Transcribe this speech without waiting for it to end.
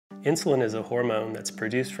Insulin is a hormone that's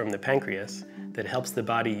produced from the pancreas that helps the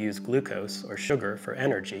body use glucose or sugar for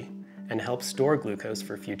energy and helps store glucose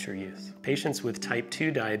for future use. Patients with type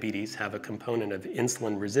 2 diabetes have a component of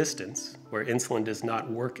insulin resistance, where insulin does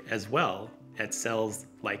not work as well at cells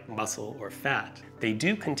like muscle or fat. They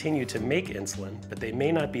do continue to make insulin, but they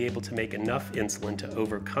may not be able to make enough insulin to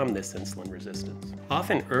overcome this insulin resistance.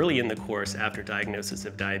 Often early in the course after diagnosis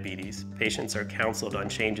of diabetes, patients are counseled on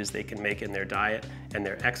changes they can make in their diet and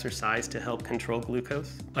their exercise to help control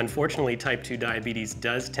glucose. Unfortunately, type 2 diabetes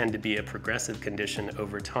does tend to be a progressive condition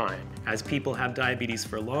over time. As people have diabetes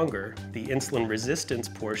for longer, the insulin resistance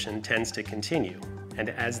portion tends to continue, and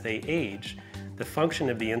as they age, the function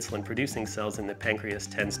of the insulin-producing cells in the pancreas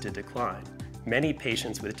tends to decline. Many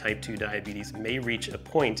patients with type 2 diabetes may reach a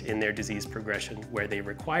point in their disease progression where they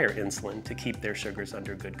require insulin to keep their sugars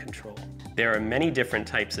under good control. There are many different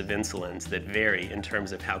types of insulins that vary in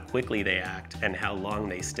terms of how quickly they act and how long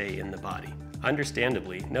they stay in the body.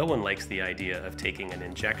 Understandably, no one likes the idea of taking an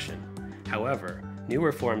injection. However,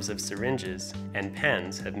 newer forms of syringes and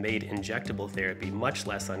pens have made injectable therapy much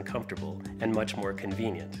less uncomfortable and much more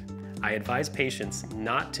convenient. I advise patients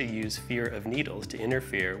not to use fear of needles to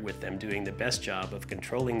interfere with them doing the best job of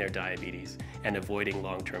controlling their diabetes and avoiding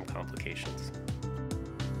long-term complications.